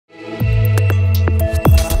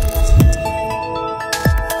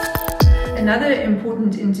another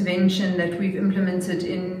important intervention that we've implemented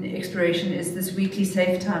in Exploration is this weekly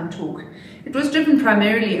Safe Time talk. It was driven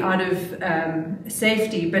primarily out of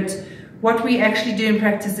safety, but what we actually do in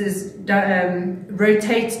practice is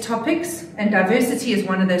rotate topics, and diversity is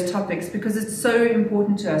one of those topics because it's so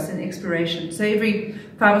important to us in Exploration. So every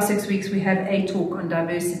 5 or 6 weeks we have a talk on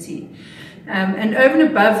diversity. And over and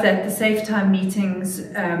above that, the Safe Time meetings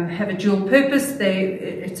have a dual purpose.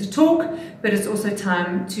 It's a talk, but it's also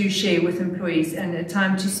time to share with employees and a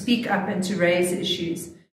time to speak up and to raise issues.